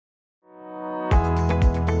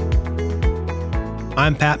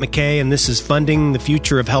I'm Pat McKay, and this is Funding the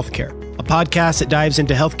Future of Healthcare, a podcast that dives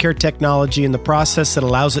into healthcare technology and the process that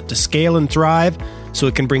allows it to scale and thrive so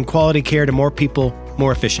it can bring quality care to more people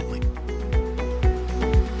more efficiently.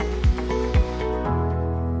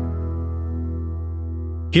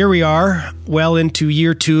 Here we are, well into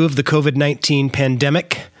year 2 of the COVID-19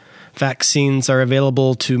 pandemic. Vaccines are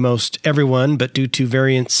available to most everyone, but due to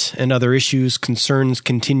variants and other issues, concerns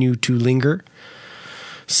continue to linger.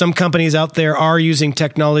 Some companies out there are using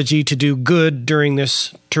technology to do good during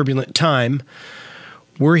this turbulent time.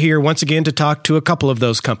 We're here once again to talk to a couple of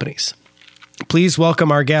those companies. Please welcome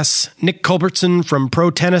our guests, Nick Culbertson from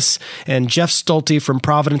Pro Tennis and Jeff Stolte from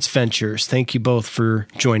Providence Ventures. Thank you both for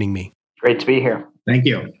joining me. Great to be here. Thank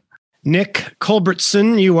you. Nick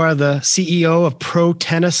Culbertson, you are the CEO of Pro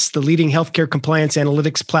Tennis, the leading healthcare compliance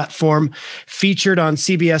analytics platform featured on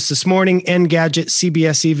CBS This Morning, Engadget,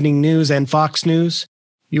 CBS Evening News, and Fox News.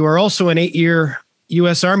 You are also an 8-year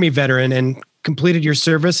U.S. Army veteran and completed your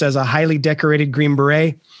service as a highly decorated Green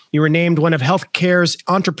Beret. You were named one of healthcare's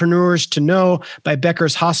entrepreneurs to know by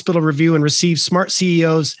Becker's Hospital Review and received Smart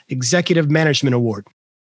CEO's Executive Management Award.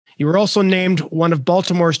 You were also named one of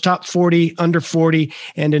Baltimore's top 40 under 40,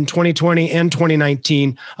 and in 2020 and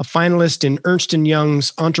 2019, a finalist in Ernst &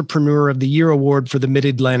 Young's Entrepreneur of the Year Award for the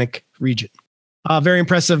Mid-Atlantic region. Very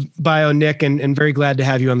impressive bio, Nick, and very glad to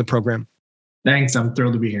have you on the program. Thanks. I'm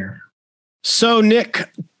thrilled to be here. So,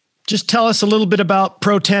 Nick, just tell us a little bit about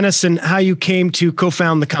Pro Tennis and how you came to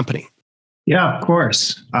co-found the company. Yeah, of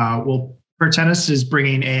course. Well, Pro Tennis is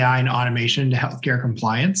bringing AI and automation to healthcare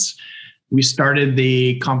compliance. We started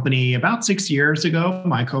the company about 6 years ago,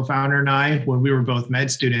 my co-founder and I, when we were both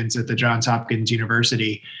med students at the Johns Hopkins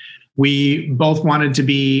University. We both wanted to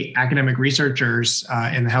be academic researchers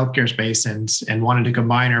in the healthcare space and wanted to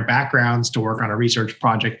combine our backgrounds to work on a research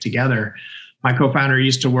project together. My co-founder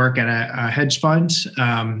used to work at a hedge fund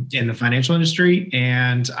in the financial industry.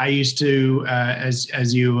 And I used to,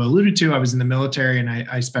 as you alluded to, I was in the military and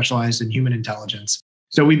I specialized in human intelligence.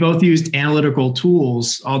 So we both used analytical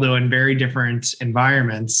tools, although in very different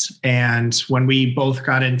environments. And when we both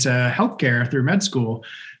got into healthcare through med school,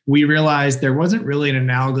 we realized there wasn't really an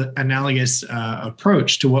analogous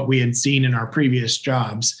approach to what we had seen in our previous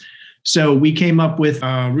jobs. So we came up with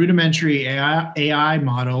a rudimentary AI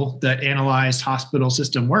model that analyzed hospital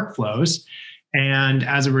system workflows. And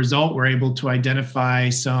as a result, we're able to identify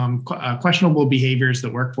some questionable behaviors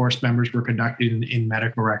that workforce members were conducting in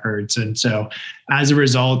medical records. And so as a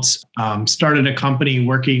result, started a company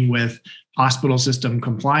working with hospital system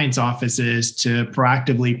compliance offices to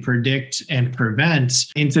proactively predict and prevent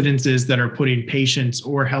incidences that are putting patients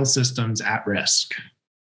or health systems at risk.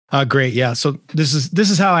 Great. Yeah. So this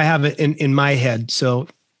is how I have it in my head. So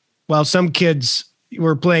while some kids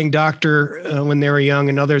were playing doctor when they were young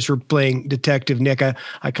and others were playing detective, Nick,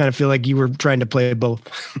 I kind of feel like you were trying to play both.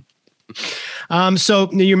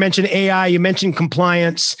 So you mentioned AI, you mentioned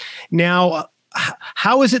compliance. Now,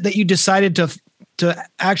 how is it that you decided to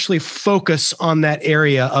actually focus on that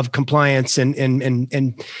area of compliance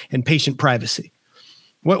and patient privacy?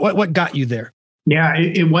 What got you there? Yeah,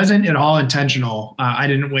 it wasn't at all intentional. I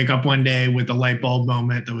didn't wake up one day with a light bulb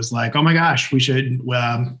moment that was like, oh my gosh, we should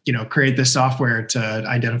create this software to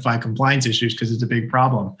identify compliance issues because it's a big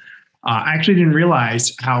problem. I actually didn't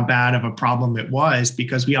realize how bad of a problem it was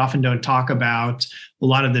because we often don't talk about a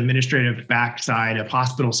lot of the administrative backside of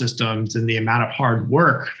hospital systems and the amount of hard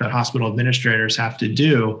work that hospital administrators have to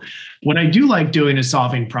do. What I do like doing is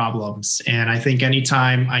solving problems. And I think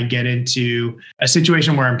anytime I get into a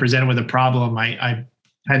situation where I'm presented with a problem, I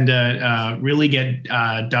tend to really get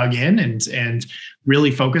dug in and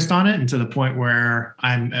really focused on it, and to the point where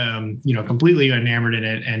I'm completely enamored in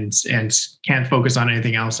it and can't focus on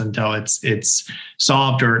anything else until it's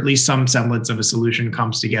solved, or at least some semblance of a solution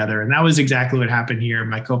comes together. And that was exactly what happened here.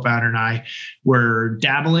 My co-founder and I were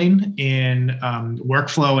dabbling in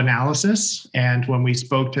workflow analysis, and when we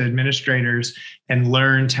spoke to administrators and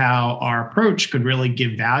learned how our approach could really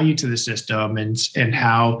give value to the system and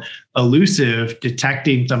how elusive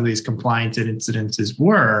detecting some of these compliance incidences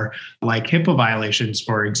were, like HIPAA violations,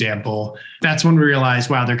 for example, that's when we realized,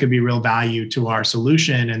 wow, there could be real value to our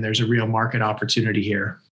solution and there's a real market opportunity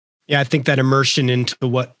here. Yeah, I think that immersion into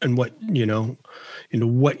what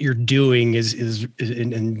you're doing is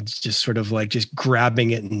and just sort of like just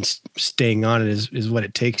grabbing it and staying on it is what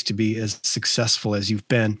it takes to be as successful as you've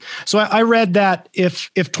been. So I read that if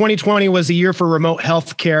 2020 was a year for remote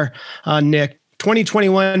healthcare, Nick,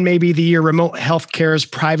 2021 may be the year remote healthcare's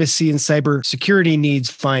privacy and cybersecurity needs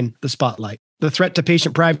find the spotlight. the threat to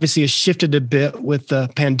patient privacy has shifted a bit with the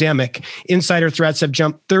pandemic. Insider threats have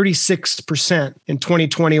jumped 36% in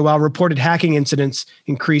 2020, while reported hacking incidents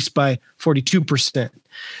increased by 42%.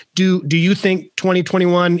 Do you think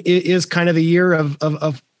 2021 is kind of the year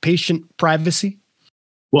of patient privacy?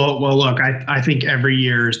 Well, look, I think every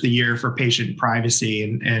year is the year for patient privacy.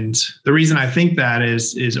 And the reason I think that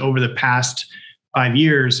is over the past 5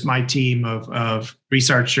 years, my team of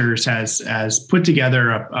researchers has put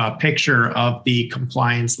together a picture of the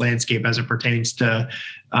compliance landscape as it pertains to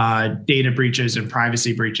data breaches and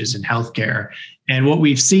privacy breaches in healthcare. And what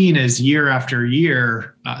we've seen is year after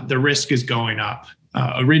year, the risk is going up.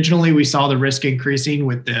 Originally, we saw the risk increasing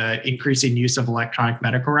with the increasing use of electronic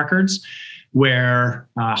medical records, where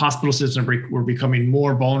hospital systems were becoming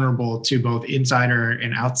more vulnerable to both insider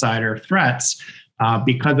and outsider threats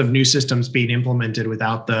because of new systems being implemented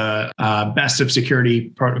without the best of security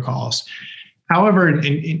protocols. However,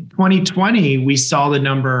 in 2020, we saw the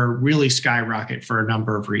number really skyrocket for a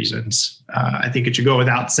number of reasons. I think it should go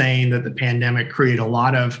without saying that the pandemic created a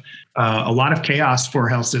lot of chaos for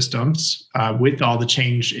health systems with all the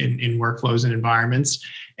change in workflows and environments,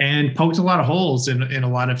 and poked a lot of holes in a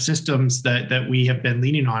lot of systems that we have been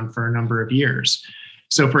leaning on for a number of years.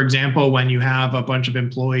 So, for example, when you have a bunch of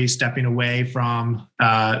employees stepping away from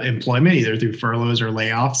employment, either through furloughs or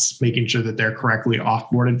layoffs, making sure that they're correctly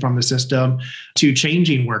offboarded from the system, to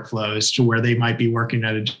changing workflows to where they might be working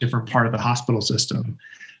at a different part of the hospital system.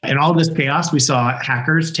 And all this chaos, we saw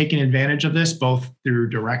hackers taking advantage of this, both through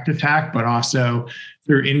direct attack, but also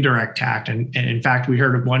through indirect attack. And in fact, we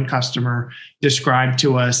heard of one customer describe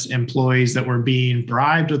to us employees that were being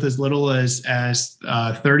bribed with as little as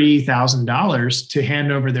 $30,000 to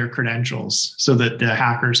hand over their credentials so that the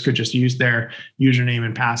hackers could just use their username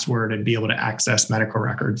and password and be able to access medical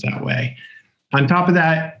records that way. On top of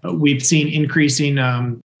that, we've seen increasing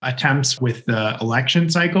attempts with the election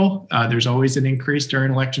cycle. There's always an increase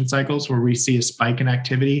during election cycles where we see a spike in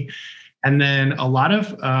activity. And then a lot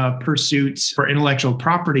of pursuits for intellectual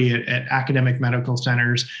property at academic medical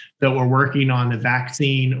centers that were working on the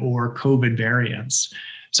vaccine or COVID variants.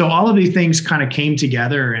 So all of these things kind of came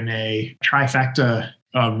together in a trifecta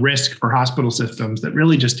risk for hospital systems that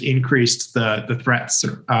really just increased the threat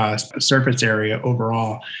surface area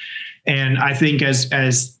overall. And I think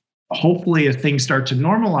as hopefully, as things start to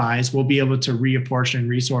normalize, we'll be able to reapportion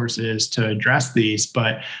resources to address these.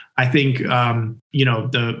 But I think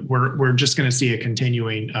we're just going to see a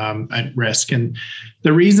continuing risk. And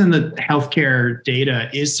the reason that healthcare data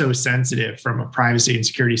is so sensitive from a privacy and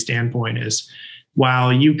security standpoint is,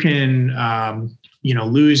 while you can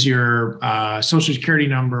lose your social security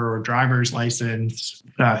number or driver's license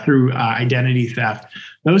through identity theft,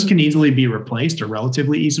 those can easily be replaced or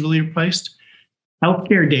relatively easily replaced.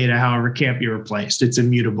 Healthcare data, however, can't be replaced. It's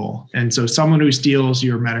immutable. And so someone who steals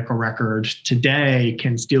your medical record today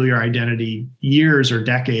can steal your identity years or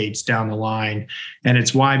decades down the line. And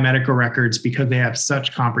it's why medical records, because they have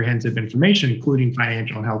such comprehensive information, including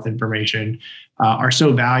financial and health information, are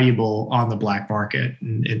so valuable on the black market.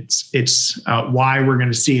 And it's why we're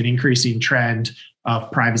going to see an increasing trend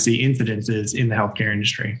of privacy incidences in the healthcare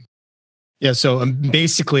industry. Yeah, so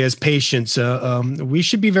basically, as patients, we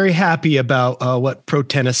should be very happy about what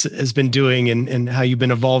ProTennis has been doing and how you've been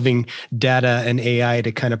evolving data and AI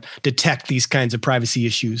to kind of detect these kinds of privacy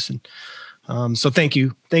issues. And so thank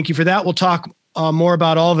you for that. We'll talk more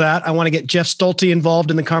about all that. I want to get Jeff Stolte involved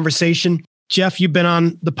in the conversation. Jeff, you've been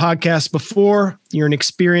on the podcast before. You're an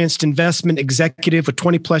experienced investment executive with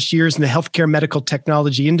 20 plus years in the healthcare medical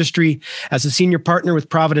technology industry. As a senior partner with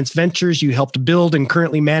Providence Ventures, you helped build and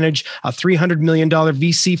currently manage a $300 million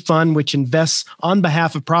VC fund, which invests on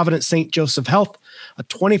behalf of Providence St. Joseph Health, a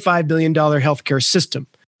 $25 billion healthcare system,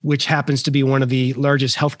 which happens to be one of the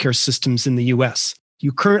largest healthcare systems in the U.S.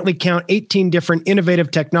 You currently count 18 different innovative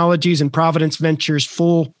technologies in Providence Ventures'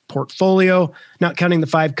 full portfolio, not counting the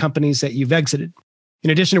 5 companies that you've exited. In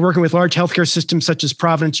addition to working with large healthcare systems such as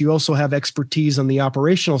Providence, you also have expertise on the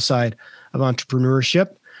operational side of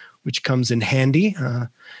entrepreneurship, which comes in handy,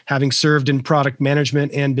 having served in product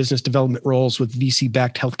management and business development roles with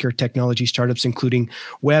VC-backed healthcare technology startups, including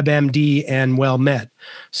WebMD and WellMed.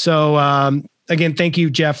 So again, thank you,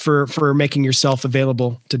 Jeff, for making yourself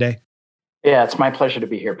available today. Yeah, it's my pleasure to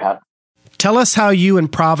be here, Pat. Tell us how you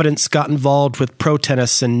and Providence got involved with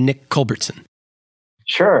ProTennis and Nick Culbertson.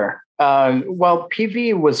 Sure. Well,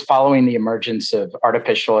 PV was following the emergence of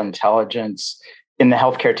artificial intelligence in the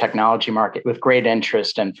healthcare technology market with great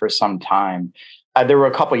interest and for some time. There were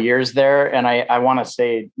a couple of years there, and I want to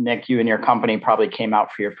say, Nick, you and your company probably came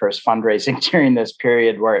out for your first fundraising during this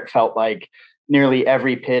period where it felt like nearly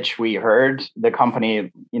every pitch we heard, the company,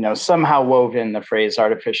 somehow wove in the phrase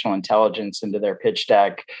artificial intelligence into their pitch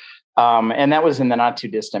deck. And that was in the not too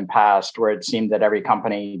distant past, where it seemed that every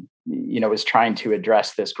company, was trying to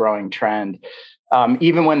address this growing trend,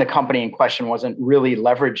 even when the company in question wasn't really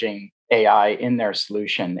leveraging AI in their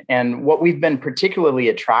solution. And what we've been particularly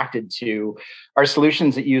attracted to are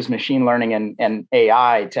solutions that use machine learning and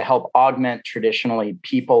AI to help augment traditionally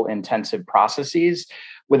people-intensive processes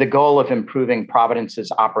with a goal of improving Providence's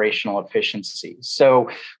operational efficiency. So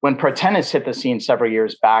when Protenus hit the scene several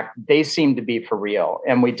years back, they seemed to be for real.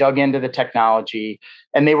 And we dug into the technology,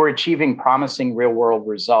 and they were achieving promising real-world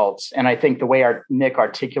results. And I think the way Nick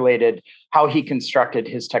articulated how he constructed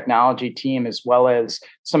his technology team, as well as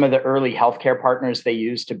some of the early healthcare partners they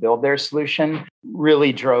used to build their solution,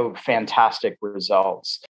 really drove fantastic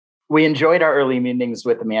results. We enjoyed our early meetings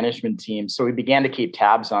with the management team, so we began to keep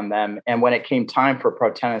tabs on them. And when it came time for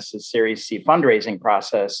Protenus' Series C fundraising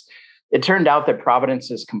process, it turned out that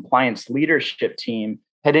Providence's compliance leadership team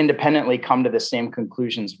had independently come to the same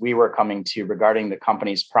conclusions we were coming to regarding the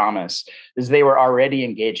company's promise, as they were already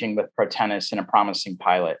engaging with Protenus in a promising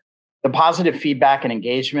pilot. The positive feedback and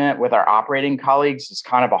engagement with our operating colleagues is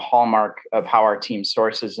kind of a hallmark of how our team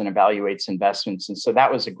sources and evaluates investments. And so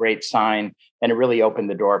that was a great sign, and it really opened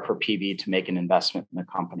the door for PV to make an investment in the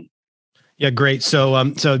company. Yeah, great.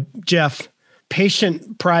 So Jeff,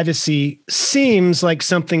 patient privacy seems like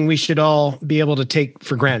something we should all be able to take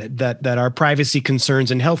for granted, that our privacy concerns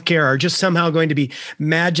in healthcare are just somehow going to be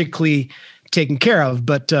magically taken care of.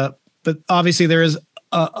 But obviously there is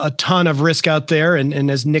a ton of risk out there. And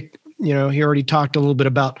as Nick, he already talked a little bit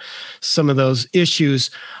about some of those issues.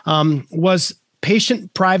 Was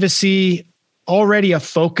patient privacy already a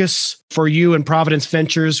focus for you and Providence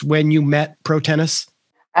Ventures when you met Protenus?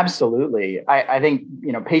 Absolutely. I think,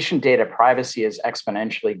 patient data privacy has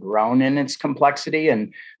exponentially grown in its complexity.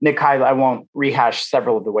 And Nick, I won't rehash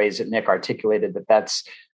several of the ways that Nick articulated that's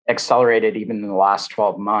accelerated even in the last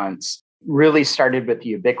 12 months. Really started with the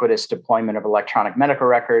ubiquitous deployment of electronic medical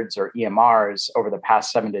records, or EMRs, over the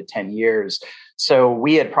past 7 to 10 years. So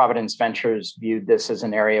we at Providence Ventures viewed this as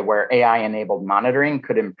an area where AI-enabled monitoring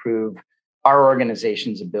could improve our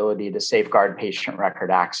organization's ability to safeguard patient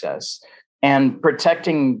record access. And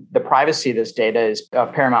protecting the privacy of this data is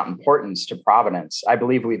of paramount importance to Providence. I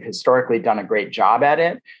believe we've historically done a great job at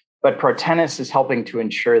it, but Protenus is helping to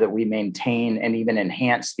ensure that we maintain and even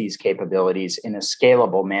enhance these capabilities in a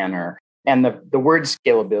scalable manner. And the word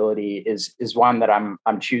scalability is one that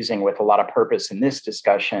I'm choosing with a lot of purpose in this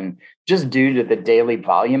discussion, just due to the daily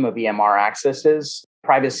volume of EMR accesses.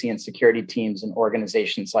 Privacy and security teams and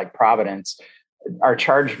organizations like Providence are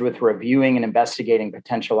charged with reviewing and investigating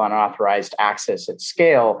potential unauthorized access at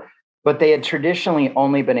scale, but they had traditionally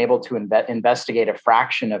only been able to investigate a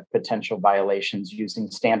fraction of potential violations using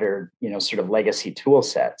standard, sort of legacy tool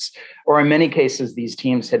sets. Or in many cases, these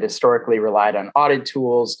teams had historically relied on audit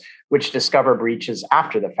tools, which discover breaches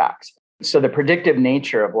after the fact. So the predictive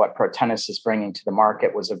nature of what Protenus is bringing to the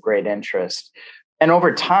market was of great interest. And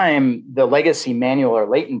over time, the legacy manual or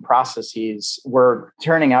latent processes were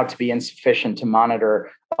turning out to be insufficient to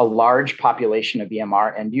monitor a large population of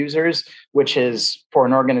EMR end users, which is, for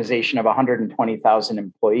an organization of 120,000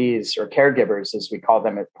 employees, or caregivers, as we call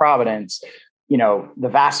them at Providence, the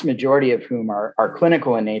vast majority of whom are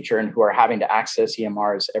clinical in nature and who are having to access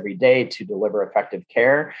EMRs every day to deliver effective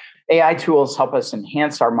care. AI tools help us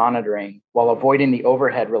enhance our monitoring while avoiding the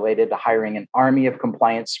overhead related to hiring an army of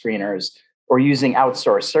compliance screeners or using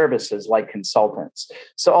outsourced services like consultants.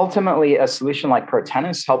 So ultimately, a solution like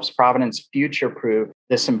Protenus helps Providence future-proof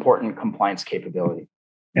this important compliance capability.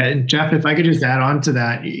 And Jeff, if I could just add on to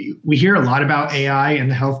that, we hear a lot about AI in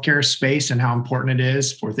the healthcare space and how important it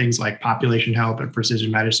is for things like population health and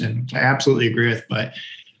precision medicine, which I absolutely agree with. But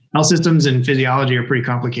health systems and physiology are pretty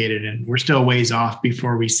complicated, and we're still ways off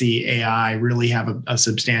before we see AI really have a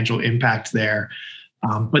substantial impact there.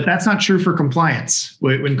 But that's not true for compliance.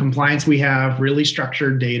 When compliance, we have really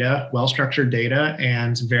structured data, well-structured data,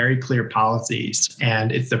 and very clear policies.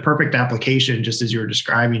 And it's the perfect application, just as you were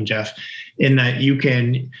describing, Jeff, in that you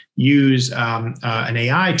can use an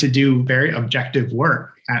AI to do very objective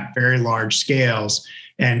work at very large scales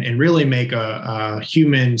and really make a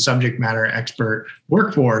human subject matter expert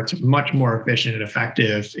workforce much more efficient and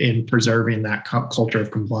effective in preserving that culture of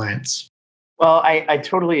compliance. Well, I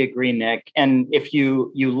totally agree, Nick. And if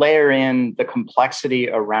you layer in the complexity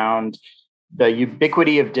around the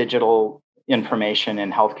ubiquity of digital information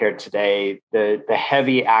in healthcare today. The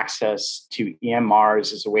heavy access to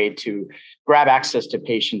EMRs is a way to grab access to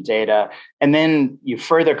patient data. And then you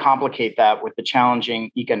further complicate that with the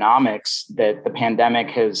challenging economics that the pandemic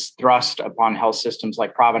has thrust upon health systems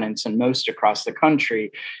like Providence and most across the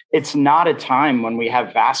country. It's not a time when we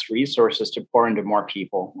have vast resources to pour into more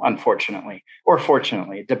people, unfortunately, or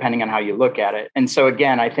fortunately, depending on how you look at it. And so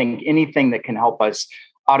again, I think anything that can help us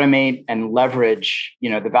automate and leverage,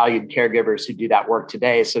 the valued caregivers who do that work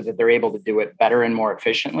today so that they're able to do it better and more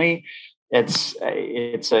efficiently, it's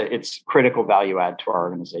critical value add to our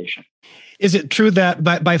organization. Is it true that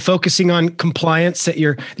by focusing on compliance that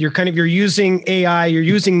you're using AI, you're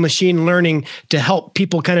using machine learning to help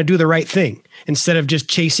people kind of do the right thing instead of just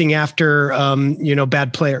chasing after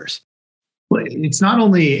bad players? Well, it's not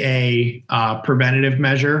only a preventative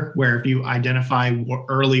measure where if you identify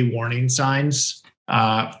early warning signs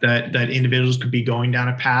that individuals could be going down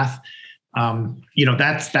a path,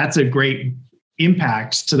 that's a great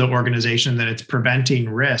impact to the organization that it's preventing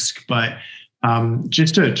risk. But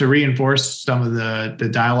just to reinforce some of the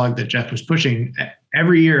dialogue that Jeff was pushing,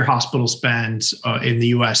 every year hospitals spend in the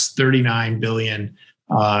US $39 billion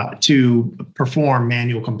to perform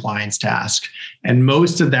manual compliance tasks. And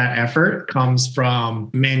most of that effort comes from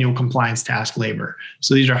manual compliance task labor.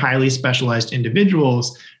 So these are highly specialized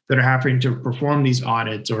individuals that are having to perform these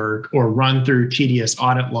audits or run through tedious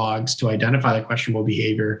audit logs to identify the questionable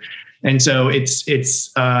behavior. And so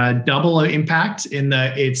it's double impact in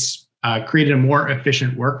that it's created a more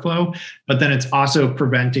efficient workflow, but then it's also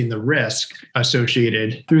preventing the risk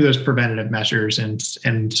associated through those preventative measures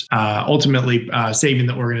and ultimately saving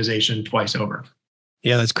the organization twice over.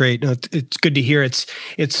 Yeah, that's great. It's good to hear. It's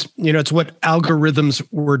what algorithms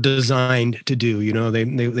were designed to do.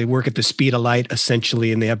 They work at the speed of light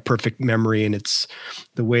essentially, and they have perfect memory, and it's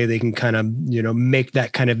the way they can kind of make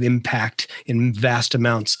that kind of impact in vast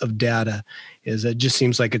amounts of data. It just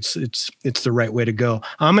seems like it's the right way to go.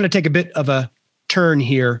 I'm going to take a bit of a turn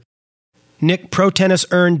here. Nick, Pro Tennis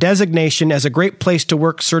earned designation as a Great Place to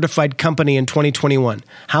Work certified company in 2021.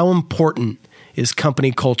 How important is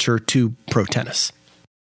company culture to Pro Tennis?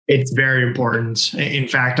 It's very important. In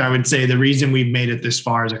fact, I would say the reason we've made it this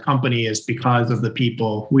far as a company is because of the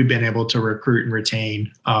people we've been able to recruit and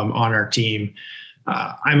retain on our team.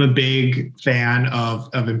 I'm a big fan of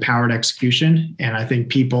empowered execution, and I think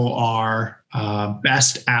people are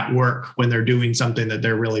best at work when they're doing something that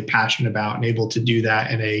they're really passionate about and able to do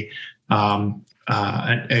that in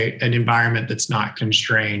an environment that's not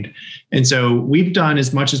constrained. And so we've done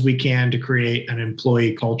as much as we can to create an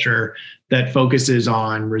employee culture that focuses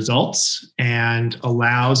on results and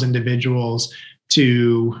allows individuals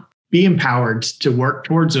to be empowered to work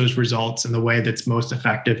towards those results in the way that's most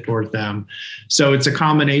effective towards them. So it's a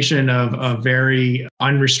combination of very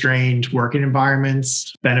unrestrained working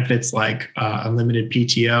environments, benefits like unlimited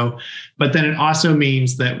PTO, but then it also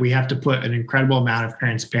means that we have to put an incredible amount of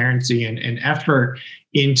transparency and effort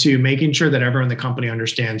into making sure that everyone in the company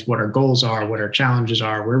understands what our goals are, what our challenges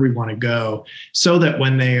are, where we want to go, so that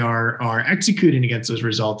when they are executing against those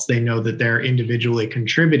results, they know that they're individually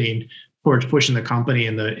contributing towards pushing the company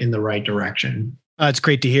in the right direction. It's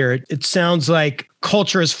great to hear. It sounds like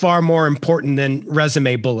culture is far more important than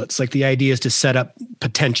resume bullets. Like the idea is to set up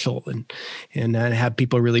potential and have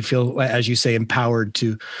people really feel, as you say, empowered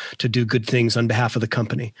to do good things on behalf of the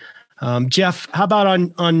company. Jeff, how about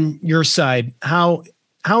on your side? How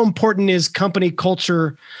important is company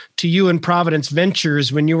culture to you in Providence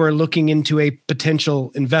Ventures when you are looking into a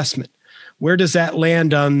potential investment? Where does that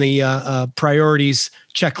land on the priorities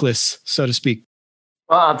checklist, so to speak?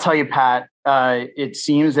 Well, I'll tell you, Pat, it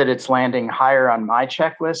seems that it's landing higher on my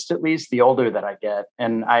checklist, at least the older that I get.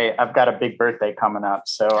 And I've got a big birthday coming up.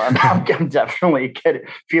 So I'm definitely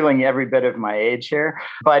feeling every bit of my age here.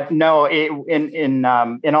 But no, in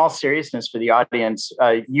all seriousness for the audience,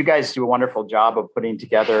 you guys do a wonderful job of putting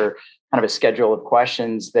together kind of a schedule of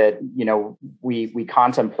questions that, we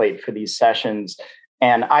contemplate for these sessions.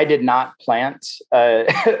 And I did not plant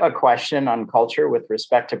a question on culture with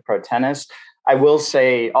respect to Pro Tennis. I will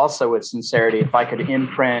say also with sincerity, if I could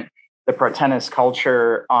imprint the Pro Tennis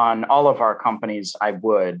culture on all of our companies, I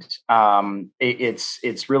would.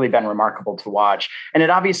 It's really been remarkable to watch. And it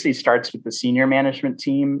obviously starts with the senior management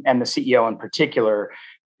team and the CEO in particular.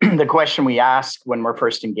 The question we ask when we're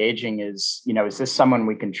first engaging is, is this someone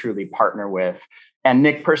we can truly partner with? And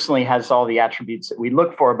Nick personally has all the attributes that we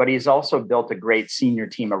look for, but he's also built a great senior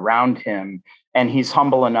team around him And he's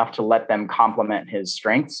humble enough to let them complement his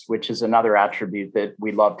strengths, which is another attribute that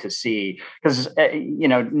we love to see. Because,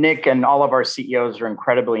 Nick and all of our CEOs are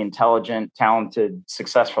incredibly intelligent, talented,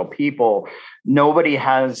 successful people. Nobody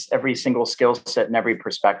has every single skill set and every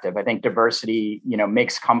perspective. I think diversity,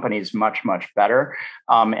 makes companies much, much better.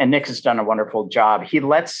 And Nick has done a wonderful job. He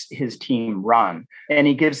lets his team run, and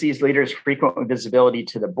he gives these leaders frequent visibility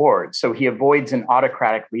to the board. So he avoids an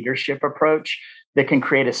autocratic leadership approach that can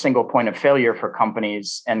create a single point of failure for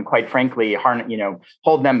companies and, quite frankly,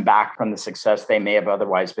 hold them back from the success they may have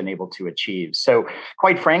otherwise been able to achieve. So,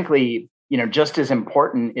 quite frankly, just as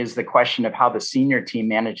important is the question of how the senior team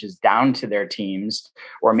manages down to their teams,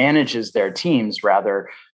 or manages their teams rather,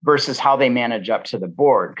 versus how they manage up to the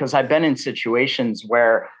board. Because I've been in situations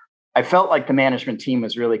where I felt like the management team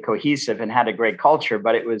was really cohesive and had a great culture,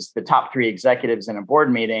 but it was the top 3 executives in a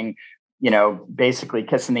board meeting, basically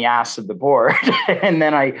kissing the ass of the board. And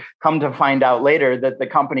then I come to find out later that the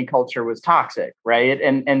company culture was toxic, right?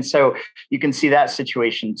 And so you can see that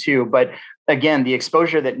situation too. But again, the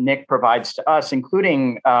exposure that Nick provides to us,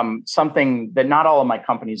 including something that not all of my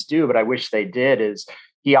companies do, but I wish they did, is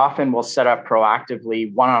he often will set up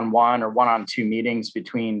proactively one-on-one or one-on-two meetings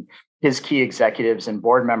between his key executives and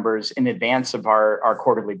board members in advance of our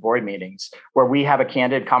quarterly board meetings, where we have a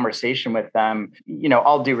candid conversation with them,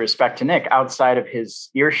 all due respect to Nick, outside of his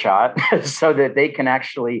earshot, so that they can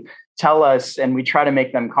actually tell us, and we try to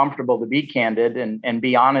make them comfortable to be candid and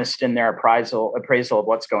be honest in their appraisal of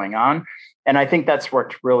what's going on. And I think that's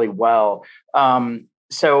worked really well.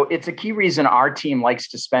 So it's a key reason our team likes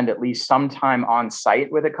to spend at least some time on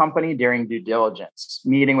site with a company during due diligence,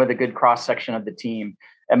 meeting with a good cross-section of the team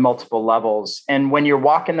at multiple levels. And when you're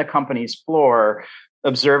walking the company's floor,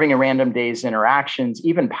 observing a random day's interactions,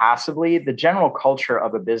 even passively, the general culture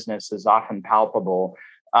of a business is often palpable.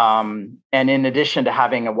 And in addition to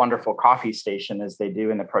having a wonderful coffee station, as they do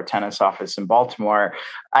in the Pro Tennis office in Baltimore,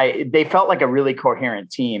 they felt like a really coherent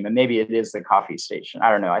team. And maybe it is the coffee station.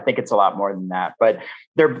 I don't know. I think it's a lot more than that. But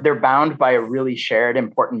they're bound by a really shared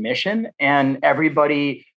important mission, and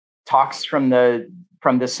everybody talks from the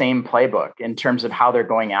same playbook in terms of how they're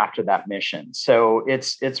going after that mission. So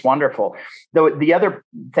it's wonderful. Though the other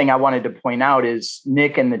thing I wanted to point out is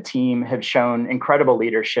Nick and the team have shown incredible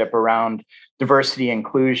leadership around diversity,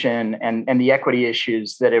 inclusion, and the equity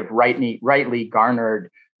issues that have rightly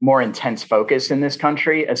garnered more intense focus in this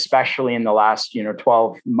country, especially in the last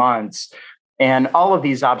 12 months. And all of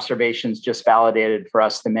these observations just validated for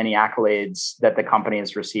us the many accolades that the company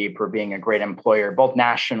has received for being a great employer, both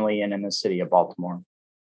nationally and in the city of Baltimore.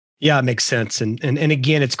 Yeah, it makes sense. And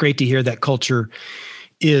again, it's great to hear that culture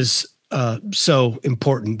is so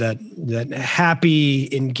important, that happy,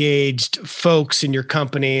 engaged folks in your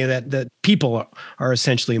company, that people are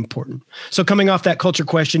essentially important. So coming off that culture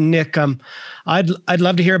question, Nick, I'd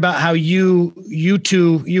love to hear about how you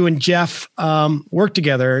and Jeff work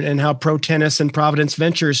together, and how Pro Tennis and Providence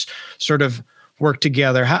Ventures sort of work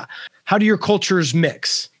together. How do your cultures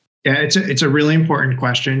mix? Yeah, it's a really important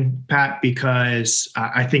question, Pat, because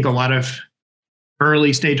I think a lot of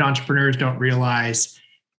early stage entrepreneurs don't realize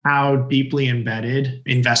how deeply embedded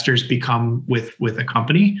investors become with a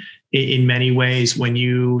company. In many ways, when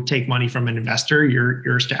you take money from an investor,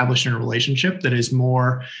 you're establishing a relationship that is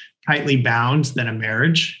more tightly bound than a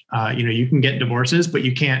marriage. You can get divorces, but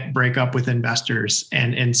you can't break up with investors.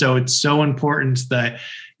 And so it's so important that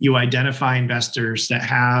you identify investors that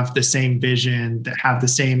have the same vision, that have the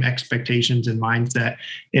same expectations and mindset,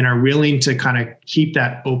 and are willing to kind of keep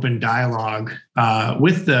that open dialogue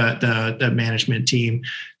with the management team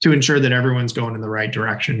to ensure that everyone's going in the right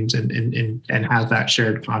directions and has that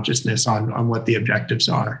shared consciousness on what the objectives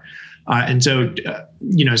are. And so,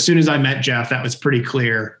 as soon as I met Jeff, that was pretty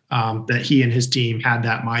clear that he and his team had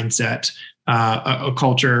that mindset, a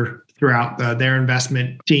culture throughout their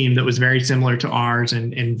investment team that was very similar to ours,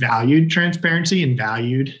 and valued transparency and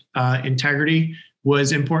valued integrity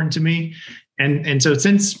was important to me. And so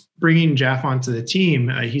since bringing Jeff onto the team,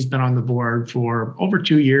 he's been on the board for over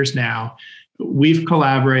 2 years now. We've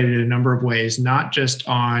collaborated in a number of ways, not just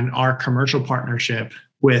on our commercial partnership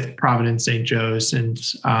with Providence St. Joe's and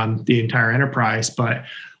the entire enterprise, but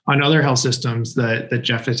on other health systems that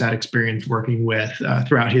Jeff has had experience working with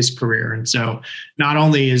throughout his career. And so not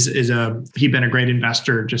only is he been a great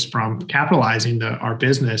investor just from capitalizing our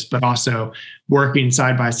business, but also working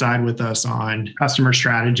side by side with us on customer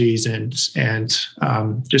strategies and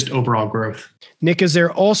just overall growth. Nick, is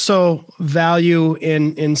there also value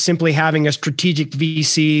in simply having a strategic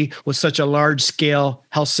VC with such a large scale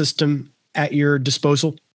health system at your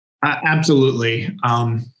disposal? Absolutely.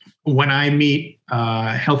 when I meet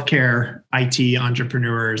healthcare IT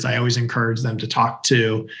entrepreneurs, I always encourage them to talk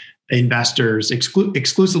to investors,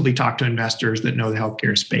 exclusively talk to investors that know the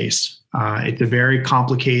healthcare space. It's a very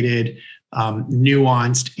complicated,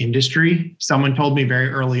 nuanced industry. Someone told me very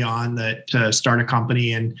early on that to start a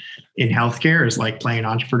company in healthcare is like playing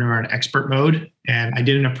entrepreneur in expert mode. And I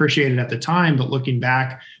didn't appreciate it at the time, but looking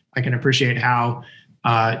back, I can appreciate how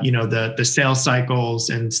the sales cycles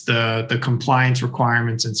and the compliance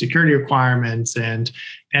requirements and security requirements and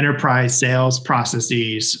enterprise sales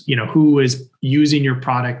processes, who is using your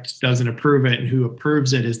product doesn't approve it, and who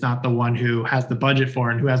approves it is not the one who has the budget for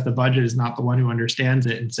it, and who has the budget is not the one who understands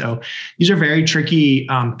it. And so these are very tricky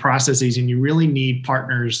processes, and you really need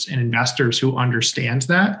partners and investors who understand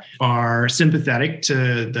that, are sympathetic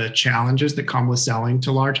to the challenges that come with selling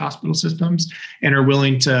to large hospital systems, and are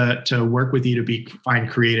willing to work with you to find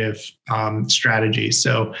creative strategies.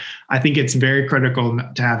 So I think it's very critical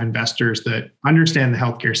to have investors that understand the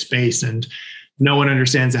healthcare space, and no one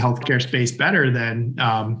understands the healthcare space better than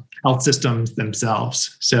health systems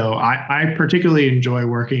themselves. So I particularly enjoy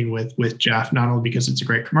working with Jeff, not only because it's a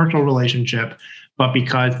great commercial relationship, but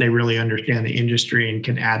because they really understand the industry and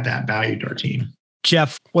can add that value to our team.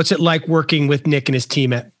 Jeff, what's it like working with Nick and his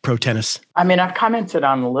team at ProTennis? I mean, I've commented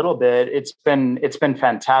on a little bit. It's been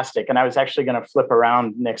fantastic. And I was actually going to flip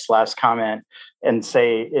around Nick's last comment and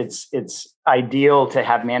say it's ideal to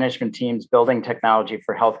have management teams building technology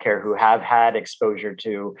for healthcare who have had exposure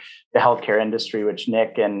to the healthcare industry, which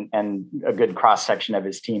Nick and a good cross-section of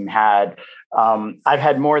his team had. I've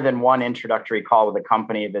had more than one introductory call with a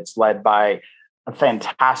company that's led by a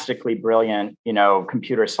fantastically brilliant,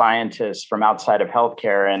 computer scientist from outside of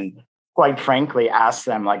healthcare, and quite frankly, ask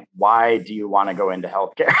them, like, why do you want to go into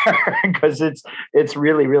healthcare? Because it's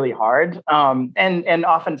really, really hard. And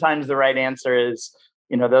oftentimes the right answer is,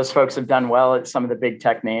 those folks have done well at some of the big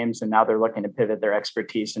tech names, and now they're looking to pivot their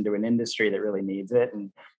expertise into an industry that really needs it.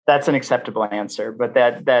 And that's an acceptable answer. But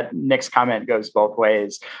that Nick's comment goes both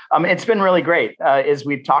ways. It's been really great. As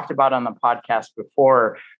we've talked about on the podcast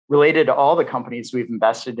before, related to all the companies we've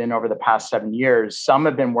invested in over the past 7 years, some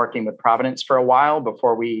have been working with Providence for a while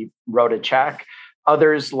before we wrote a check.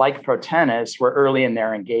 Others, like ProTennis, were early in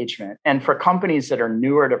their engagement. And for companies that are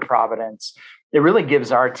newer to Providence, it really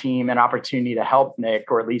gives our team an opportunity to help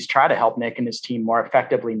Nick, or at least try to help Nick and his team more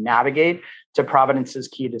effectively navigate to Providence's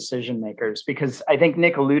key decision makers. Because I think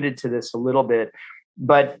Nick alluded to this a little bit,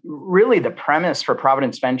 but really the premise for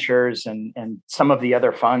Providence Ventures and some of the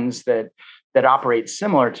other funds that operate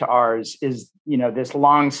similar to ours is, this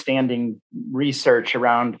long-standing research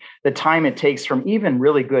around the time it takes from even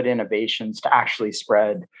really good innovations to actually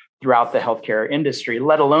spread throughout the healthcare industry,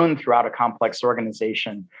 let alone throughout a complex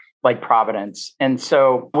organization like Providence. And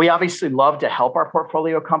so we obviously love to help our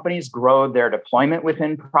portfolio companies grow their deployment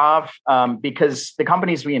within Prov, because the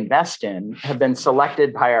companies we invest in have been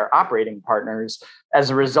selected by our operating partners as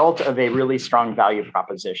a result of a really strong value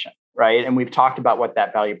proposition, right? And we've talked about what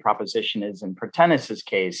that value proposition is in ProTennis's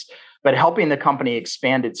case, but helping the company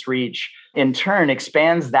expand its reach in turn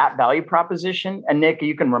expands that value proposition. And Nick,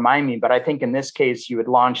 you can remind me, but I think in this case, you had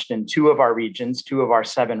launched in 2 of our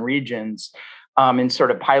 7 regions, in sort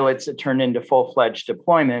of pilots that turned into full-fledged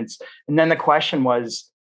deployments. And then the question was,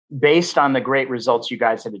 based on the great results you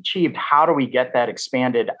guys had achieved, how do we get that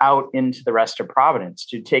expanded out into the rest of Providence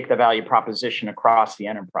to take the value proposition across the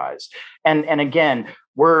enterprise? And again,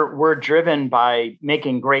 we're driven by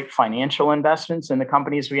making great financial investments in the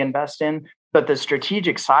companies we invest in, but the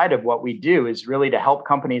strategic side of what we do is really to help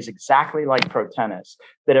companies exactly like ProTennis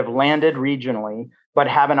that have landed regionally, but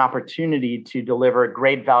have an opportunity to deliver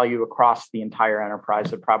great value across the entire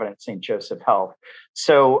enterprise of Providence St. Joseph Health.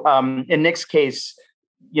 So in Nick's case,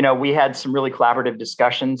 we had some really collaborative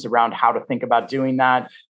discussions around how to think about doing that.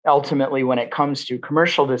 Ultimately, when it comes to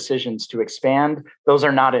commercial decisions to expand, those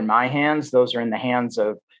are not in my hands. Those are in the hands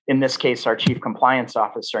of, in this case, our chief compliance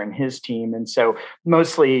officer and his team. And so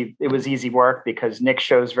mostly it was easy work because Nick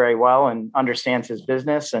shows very well and understands his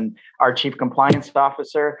business. And our chief compliance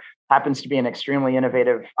officer happens to be an extremely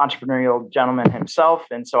innovative entrepreneurial gentleman himself.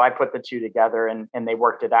 And so I put the 2 together and they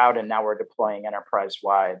worked it out. And now we're deploying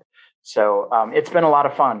enterprise-wide. So it's been a lot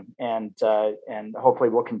of fun, and hopefully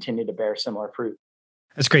we'll continue to bear similar fruit.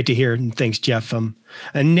 That's great to hear. And thanks, Jeff.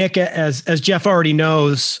 And Nick, as Jeff already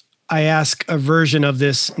knows, I ask a version of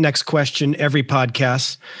this next question every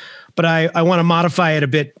podcast, but I want to modify it a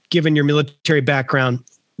bit given your military background.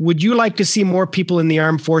 Would you like to see more people in the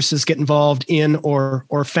armed forces get involved in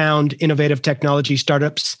or found innovative technology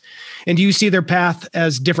startups? And do you see their path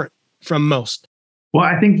as different from most? Well,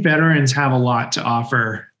 I think veterans have a lot to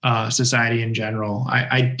offer society in general.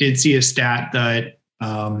 I did see a stat that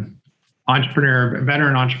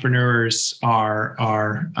veteran entrepreneurs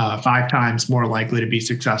are 5 times more likely to be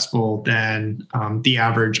successful than the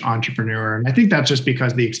average entrepreneur. And I think that's just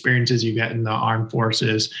because the experiences you get in the armed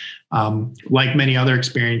forces, like many other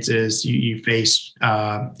experiences, you face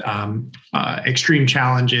extreme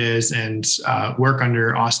challenges and work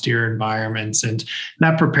under austere environments, and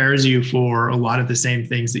that prepares you for a lot of the same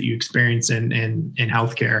things that you experience in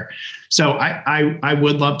healthcare. So I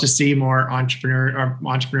would love to see more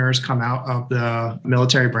entrepreneurs come out of the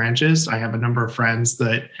military branches. I have a number of friends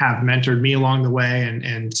that have mentored me along the way,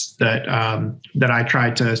 and that I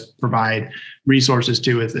try to provide resources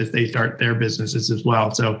to as they start their businesses as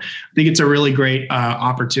well. So I think it's a really great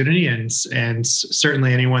opportunity, and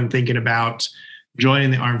certainly anyone thinking about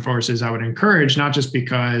joining the armed forces, I would encourage, not just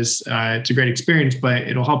because it's a great experience, but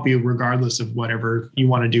it'll help you regardless of whatever you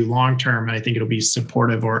want to do long term. And I think it'll be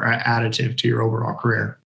supportive or additive to your overall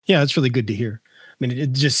career. Yeah, that's really good to hear. I mean,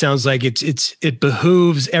 it just sounds like it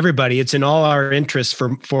behooves everybody. It's in all our interests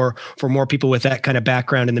for more people with that kind of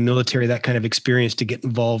background in the military, that kind of experience, to get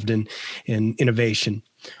involved in innovation,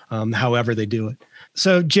 however they do it.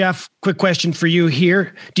 So, Jeff, quick question for you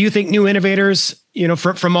here. Do you think new innovators,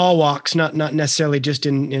 from all walks, not necessarily just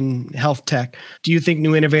in health tech, do you think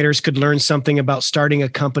new innovators could learn something about starting a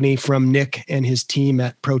company from Nick and his team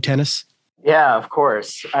at ProTennis? Yeah, of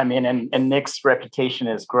course. I mean, and Nick's reputation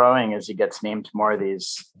is growing as he gets named to more of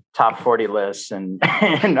these top 40 lists and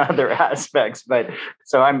other aspects. But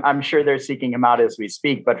so I'm sure they're seeking him out as we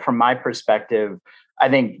speak. But from my perspective, I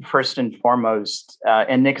think first and foremost,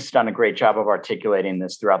 and Nick's done a great job of articulating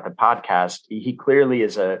this throughout the podcast, he clearly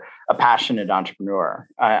is a passionate entrepreneur.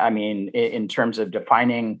 I mean, in terms of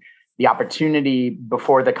defining the opportunity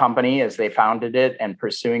before the company as they founded it and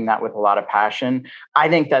pursuing that with a lot of passion. I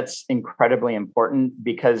think that's incredibly important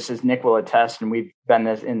because, as Nick will attest, and we've been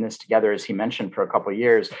in this together, as he mentioned, for a couple of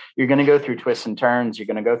years, you're going to go through twists and turns. You're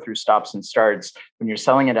going to go through stops and starts. When you're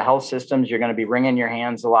selling into health systems, you're going to be wringing your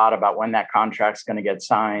hands a lot about when that contract's going to get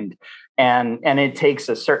signed. And it takes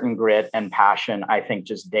a certain grit and passion, I think,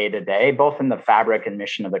 just day to day, both in the fabric and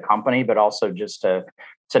mission of the company, but also just to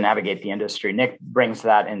navigate the industry. Nick brings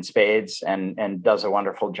that in spades and does a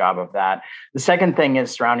wonderful job of that. The second thing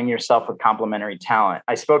is surrounding yourself with complementary talent.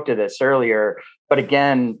 I spoke to this earlier, but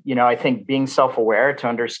again, I think being self-aware to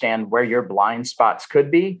understand where your blind spots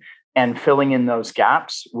could be and filling in those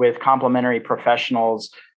gaps with complementary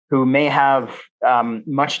professionals who may have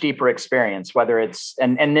much deeper experience, whether it's,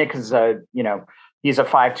 and Nick is he's a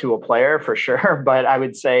 5-tool player for sure, but I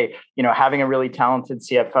would say, having a really talented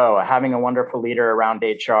CFO, having a wonderful leader around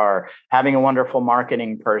HR, having a wonderful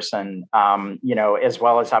marketing person, as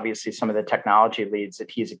well as obviously some of the technology leads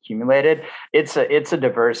that he's accumulated. It's a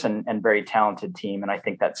diverse and very talented team. And I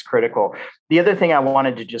think that's critical. The other thing I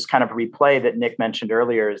wanted to just kind of replay that Nick mentioned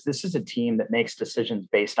earlier is this is a team that makes decisions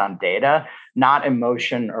based on data, not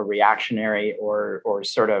emotion or reactionary or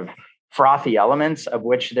sort of frothy elements, of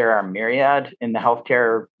which there are myriad in the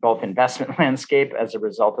healthcare, both investment landscape as a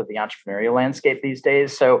result of the entrepreneurial landscape these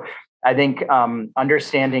days. So I think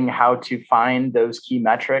understanding how to find those key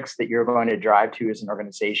metrics that you're going to drive to as an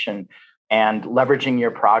organization and leveraging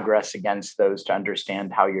your progress against those to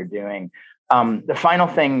understand how you're doing. The final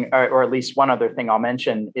thing, or at least one other thing I'll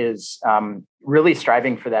mention, is really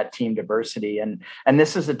striving for that team diversity. And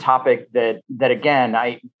this is a topic that again,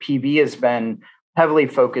 PV has been heavily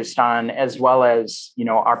focused on, as well as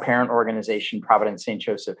our parent organization, Providence St.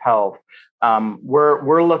 Joseph Health.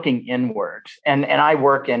 We're looking inward, and I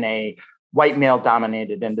work in a white male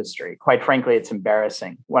dominated industry. Quite frankly, it's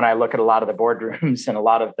embarrassing when I look at a lot of the boardrooms and a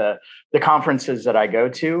lot of the conferences that I go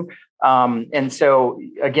to. And so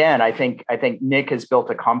again, I think Nick has built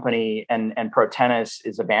a company, and ProTennis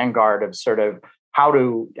is a vanguard of sort of how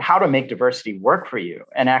to make diversity work for you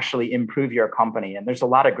and actually improve your company. And there's a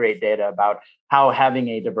lot of great data about how having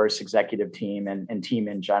a diverse executive team and team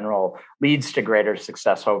in general leads to greater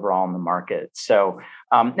success overall in the market. So,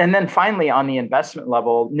 and then finally on the investment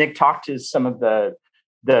level, Nick talked to some of the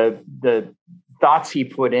thoughts he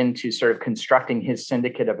put into sort of constructing his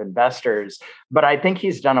syndicate of investors, but I think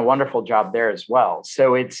he's done a wonderful job there as well.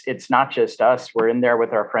 So it's not just us. We're in there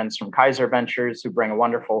with our friends from Kaiser Ventures, who bring a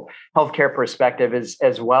wonderful healthcare perspective,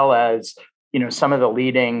 as well as some of the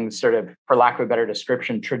leading sort of, for lack of a better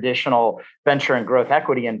description, traditional venture and growth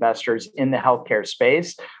equity investors in the healthcare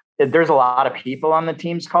space. There's a lot of people on the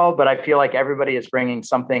team's call, but I feel like everybody is bringing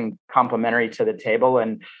something complementary to the table,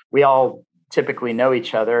 and we all typically know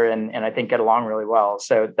each other and I think get along really well.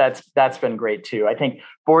 So that's been great too. I think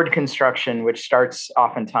board construction, which starts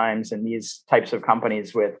oftentimes in these types of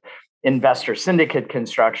companies with investor syndicate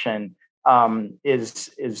construction,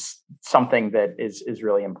 is something that is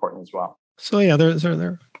really important as well. So yeah, there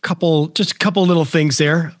are a couple little things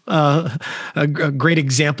there, great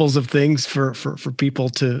examples of things for people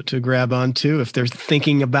to grab onto if they're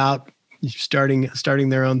thinking about starting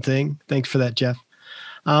their own thing. Thanks for that, Jeff.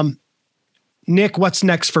 Nick, what's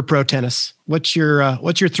next for ProTennis? What's your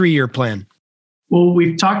 3-year plan? Well,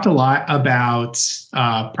 we've talked a lot about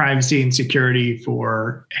privacy and security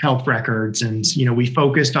for health records, and we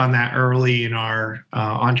focused on that early in our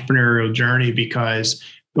entrepreneurial journey because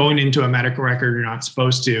going into a medical record you're not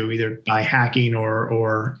supposed to, either by hacking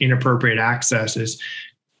or inappropriate access, is,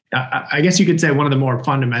 I guess you could say, one of the more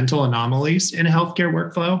fundamental anomalies in a healthcare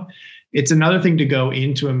workflow. It's another thing to go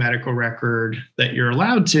into a medical record that you're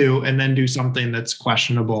allowed to and then do something that's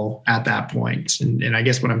questionable at that point. And I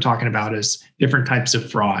guess what I'm talking about is different types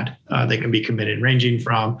of fraud that can be committed, ranging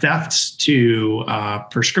from thefts to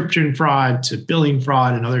prescription fraud to billing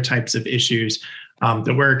fraud and other types of issues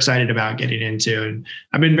that we're excited about getting into. And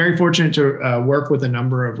I've been very fortunate to work with a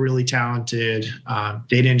number of really talented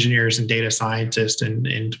data engineers and data scientists.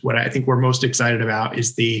 And what I think we're most excited about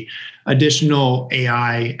is the additional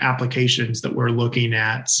AI applications that we're looking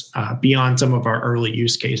at beyond some of our early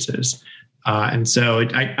use cases. And so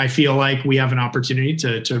I feel like we have an opportunity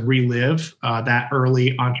to relive that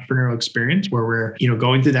early entrepreneurial experience where we're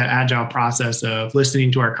going through that agile process of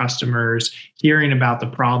listening to our customers, hearing about the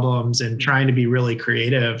problems, and trying to be really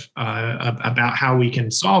creative about how we can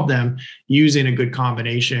solve them using a good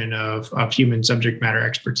combination of human subject matter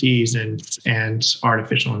expertise and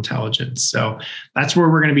artificial intelligence. So that's where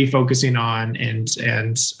we're going to be focusing on, and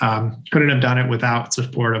couldn't have done it without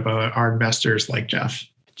support of our investors like Jeff.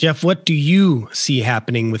 Jeff, what do you see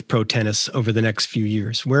happening with ProTennis over the next few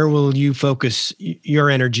years? Where will you focus your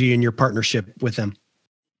energy and your partnership with them?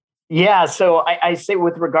 Yeah, so I say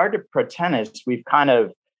with regard to ProTennis, we've kind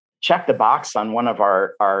of checked the box on one of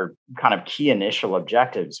our kind of key initial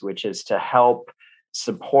objectives, which is to help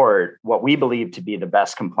support what we believe to be the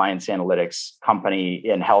best compliance analytics company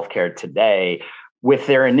in healthcare today, with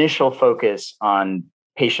their initial focus on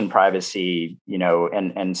patient privacy,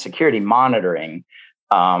 and security monitoring.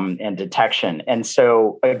 And detection. And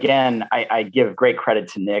so, again, I give great credit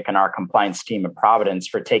to Nick and our compliance team at Providence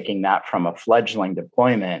for taking that from a fledgling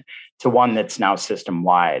deployment to one that's now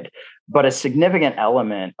system-wide. But a significant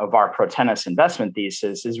element of our ProTennis investment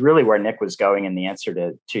thesis is really where Nick was going in the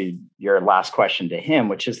answer to your last question to him,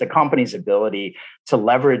 which is the company's ability to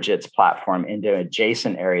leverage its platform into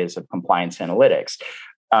adjacent areas of compliance analytics.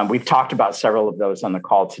 We've talked about several of those on the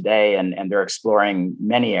call today, and they're exploring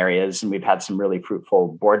many areas. And we've had some really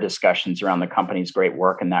fruitful board discussions around the company's great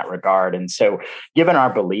work in that regard. And so, given our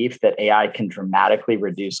belief that AI can dramatically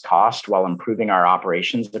reduce cost while improving our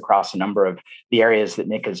operations across a number of the areas that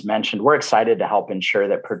Nick has mentioned, we're excited to help ensure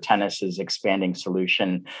that ProTennis's expanding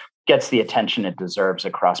solution gets the attention it deserves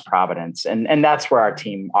across Providence. And that's where our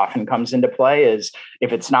team often comes into play, is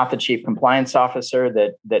if it's not the chief compliance officer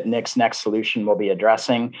that Nick's next solution will be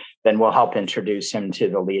addressing, then we'll help introduce him to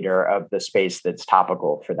the leader of the space that's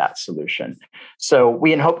topical for that solution. So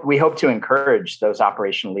we hope to encourage those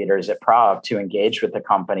operational leaders at Prov to engage with the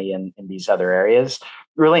company in these other areas,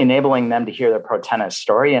 really enabling them to hear the ProTennis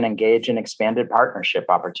story and engage in expanded partnership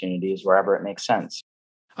opportunities wherever it makes sense.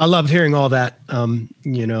 I love hearing all that, and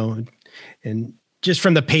just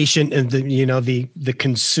from the patient and the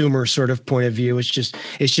consumer sort of point of view, it's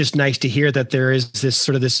just nice to hear that there is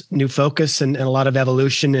this new focus and a lot of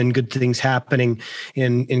evolution and good things happening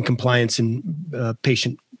in compliance and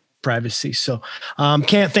patient privacy. So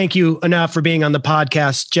can't thank you enough for being on the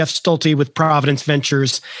podcast. Jeff Stolte with Providence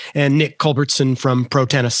Ventures and Nick Culbertson from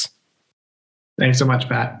ProTennis. Thanks so much,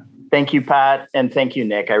 Pat. Thank you, Pat. And thank you,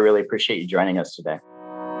 Nick. I really appreciate you joining us today.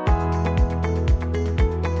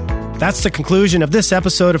 That's the conclusion of this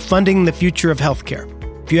episode of Funding the Future of Healthcare.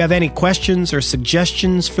 If you have any questions or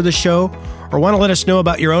suggestions for the show, or want to let us know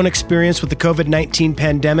about your own experience with the COVID-19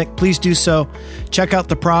 pandemic, please do so. Check out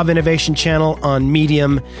the Prov Innovation channel on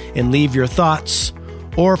Medium and leave your thoughts,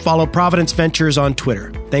 or follow Providence Ventures on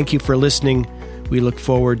Twitter. Thank you for listening. We look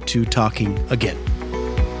forward to talking again.